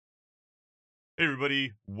Hey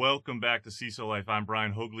everybody, welcome back to CISO Life. I'm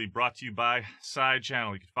Brian Hoagley, brought to you by Side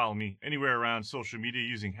Channel. You can follow me anywhere around social media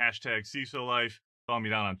using hashtag CISO Life. Follow me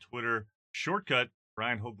down on Twitter. Shortcut,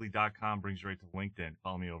 brianhoagley.com brings you right to LinkedIn.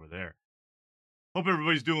 Follow me over there. Hope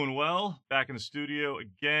everybody's doing well. Back in the studio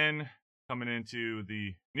again, coming into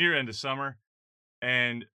the near end of summer.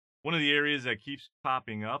 And one of the areas that keeps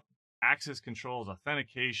popping up, access controls,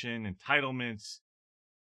 authentication, entitlements,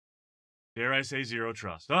 dare I say zero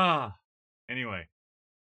trust. Anyway,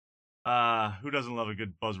 who doesn't love a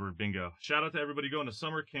good buzzword bingo? Shout out to everybody going to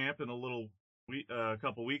summer camp in a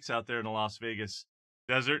couple weeks out there in the Las Vegas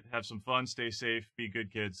desert. Have some fun, stay safe, be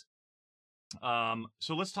good kids.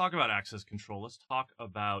 So let's talk about access control. Let's talk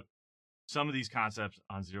about some of these concepts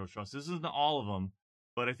on zero trust. This isn't all of them,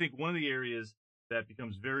 but I think one of the areas that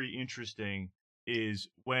becomes very interesting is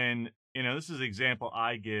when, this is an example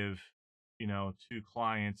I give, to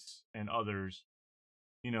clients and others.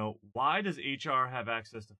 Why does HR have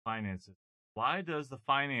access to finances? Why does the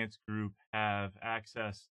finance group have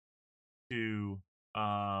access to,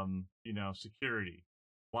 security?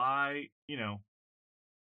 Why,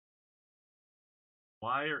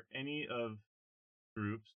 why are any of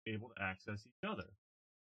groups able to access each other?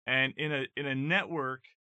 And in a network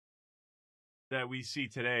that we see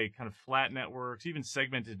today, kind of flat networks, even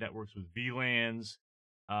segmented networks with VLANs,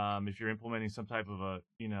 if you're implementing some type of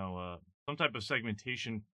some type of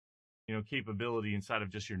segmentation, capability inside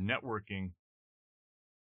of just your networking,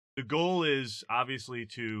 the goal is obviously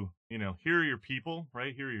to, here are your people,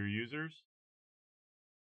 right? Here are your users.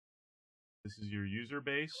 This is your user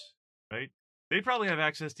base, right? They probably have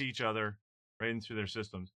access to each other, right, and through their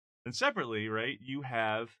systems. And separately, right, you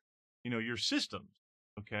have, your systems.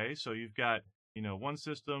 Okay, so you've got, one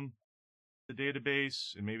system, the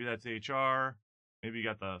database, and maybe that's HR. Maybe you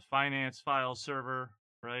got the finance file server,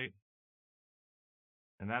 right?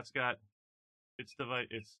 And that's got its device,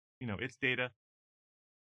 its data.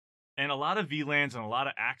 And a lot of VLANs and a lot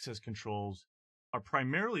of access controls are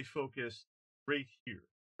primarily focused right here,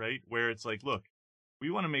 right? Where it's like, look,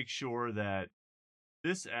 we want to make sure that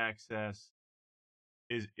this access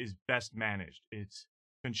is best managed. It's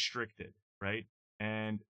constricted, right?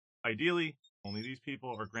 And ideally, only these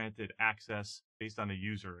people are granted access based on a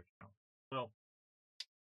user account. Well, I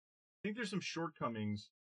think there's some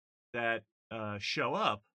shortcomings that show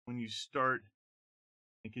up when you start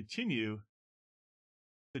and continue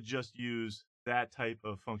to just use that type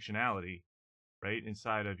of functionality, right,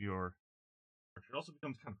 inside of your structure. It also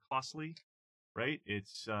becomes kind of costly, right?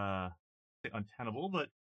 It's untenable, but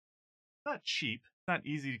not cheap. It's not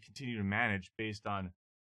easy to continue to manage based on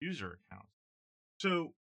user accounts.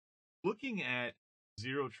 So looking at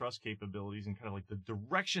zero trust capabilities and kind of like the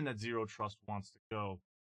direction that zero trust wants to go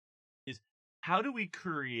is, how do we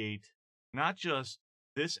create not just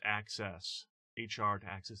this access, HR to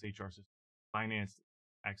access HR systems, finance to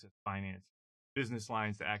access finance, business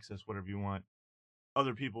lines to access whatever you want.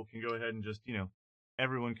 Other people can go ahead and just,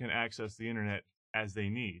 everyone can access the internet as they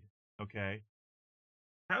need. Okay.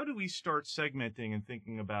 How do we start segmenting and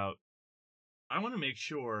thinking about, I want to make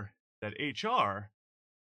sure that HR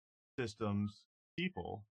systems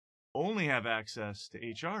people only have access to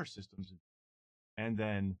HR systems and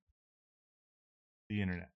then the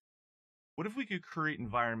internet? What if we could create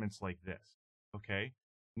environments like this? Okay.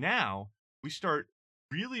 Now we start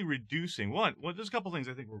really reducing there's a couple things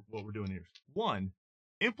I think what we're doing here. One,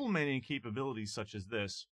 implementing capabilities such as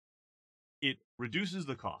this, it reduces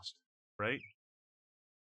the cost, right?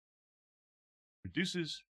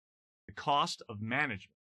 Reduces the cost of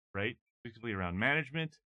management, right? Particularly around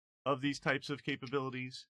management of these types of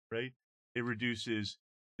capabilities, right? It reduces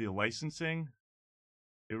the licensing.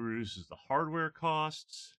 It reduces the hardware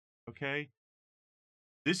costs. Okay.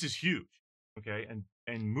 This is huge. Okay.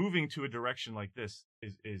 And moving to a direction like this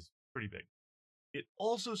is pretty big. It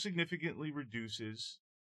also significantly reduces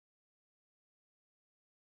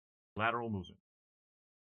lateral movement.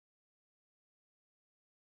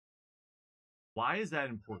 Why is that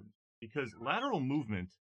important? Because lateral movement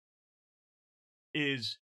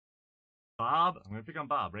is Bob. I'm going to pick on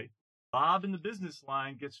Bob, right? Bob in the business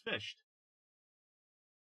line gets fished.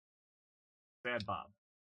 Bad Bob.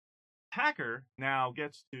 Hacker now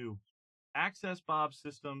gets to access Bob's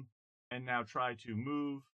system and now try to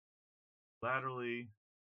move laterally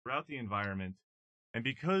throughout the environment. And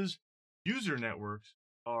because user networks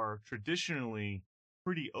are traditionally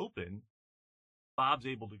pretty open, Bob's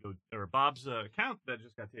able to go, or Bob's account that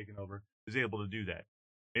just got taken over is able to do that.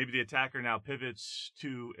 Maybe the attacker now pivots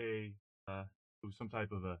to some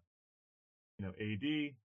type of a,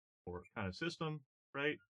 AD or kind of system,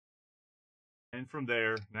 right? And from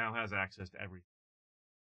there now has access to everything.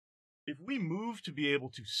 if we move to be able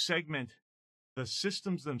to segment the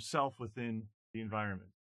systems themselves within the environment,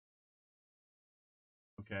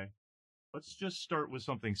 okay, let's just start with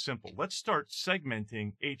something simple. Let's start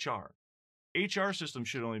segmenting HR. HR systems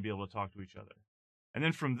should only be able to talk to each other. And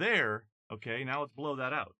then from there, okay, now let's blow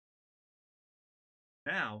that out.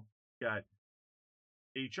 Now, you got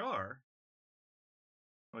HR.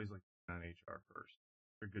 Always like on HR first.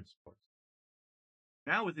 They're good sports.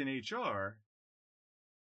 Now within HR,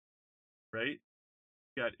 right,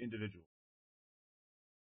 you got individuals.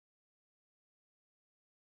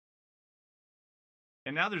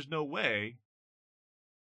 And now there's no way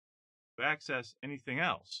to access anything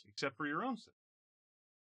else except for your own system.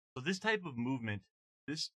 So this type of movement,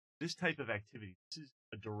 this type of activity, this is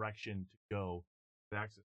a direction to go to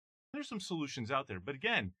access. There's some solutions out there, but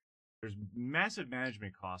again, there's massive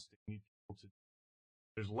management costs that you need people to.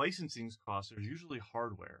 There's licensing costs. There's usually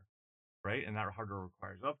hardware, right? And that hardware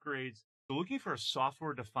requires upgrades. So looking for a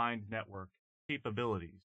software-defined network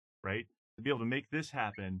capabilities, right, to be able to make this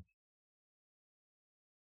happen,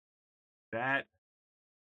 that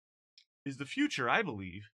is the future, I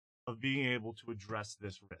believe, of being able to address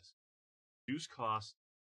this risk. Reduce costs,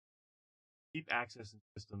 keep access and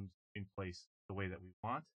systems in place the way that we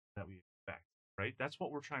want, that we expect, right? That's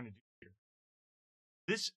what we're trying to do here.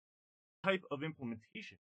 This type of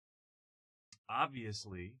implementation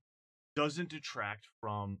obviously doesn't detract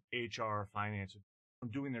from HR, finance,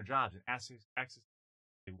 from doing their jobs and access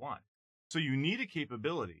they want. So you need a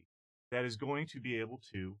capability that is going to be able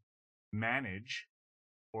to manage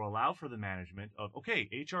or allow for the management of, okay,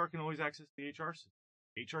 HR can always access the HR system.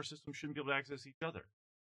 HR systems shouldn't be able to access each other.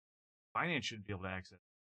 Finance shouldn't be able to access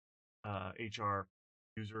HR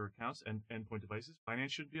user accounts and endpoint devices.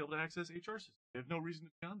 Finance shouldn't be able to access HR systems. They have no reason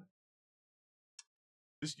to be on that.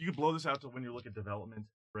 You can blow this out to when you look at development,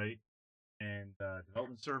 right? And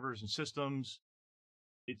development servers and systems.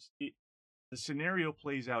 The scenario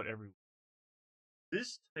plays out everywhere.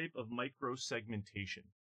 This type of micro segmentation,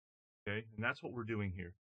 okay, and that's what we're doing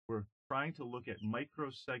here. We're trying to look at micro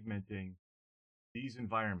segmenting these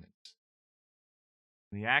environments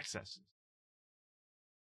and the accesses.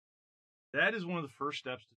 That is one of the first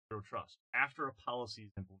steps to zero trust after a policy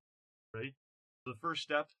is implemented, right? So the first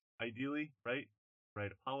step, ideally, right,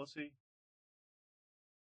 write a policy,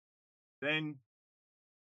 then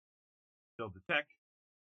build the tech,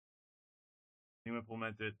 you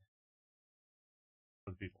implement it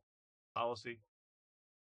for the people. Policy,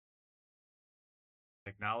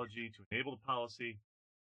 technology to enable the policy,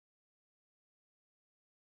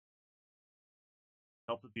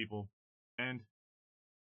 help the people, and it's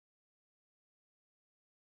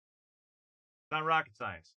not rocket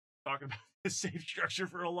science. Talking about this safe structure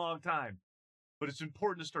for a long time, but it's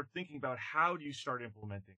important to start thinking about how do you start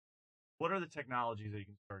implementing? What are the technologies that you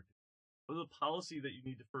can start doing? What are the policy that you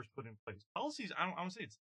need to first put in place? Policies, I want to say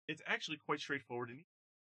it's actually quite straightforward and easy.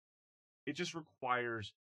 It just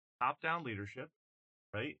requires top-down leadership,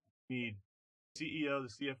 right? You need CEO,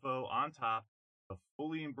 the CFO on top to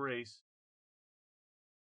fully embrace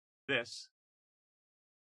this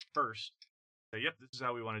first. Say, yep, this is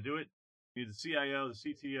how we want to do it. You need the CIO, the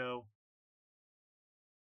CTO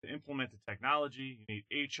to implement the technology. You need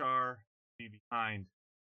HR to be behind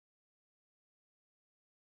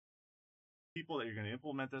people that you're going to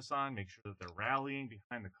implement this on. Make sure that they're rallying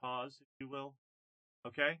behind the cause, if you will.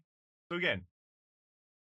 Okay? So again,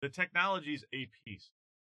 the technology is a piece.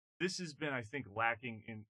 This has been, I think, lacking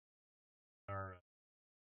in our,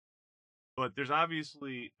 but there's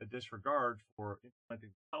obviously a disregard for implementing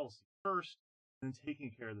the policy first and then taking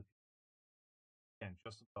care of the people. Again,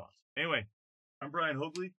 just some thoughts. Anyway, I'm Brian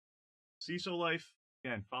Hoagley, CISO Life.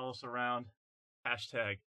 Again, follow us around,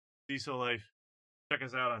 hashtag CISO Life. Check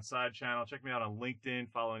us out on Side Channel. Check me out on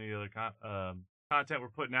LinkedIn. Follow any other content we're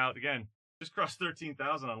putting out. Again, just crossed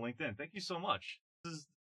 13,000 on LinkedIn. Thank you so much. This has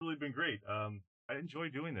really been great. I enjoy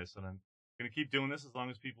doing this, and I'm going to keep doing this as long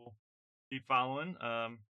as people keep following.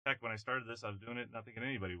 Heck, when I started this, I was doing it not thinking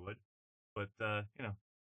anybody would. But, you know,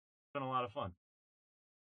 it's been a lot of fun.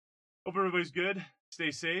 Hope everybody's good.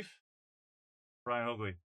 Stay safe. Brian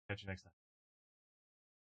Hoagley. Catch you next time.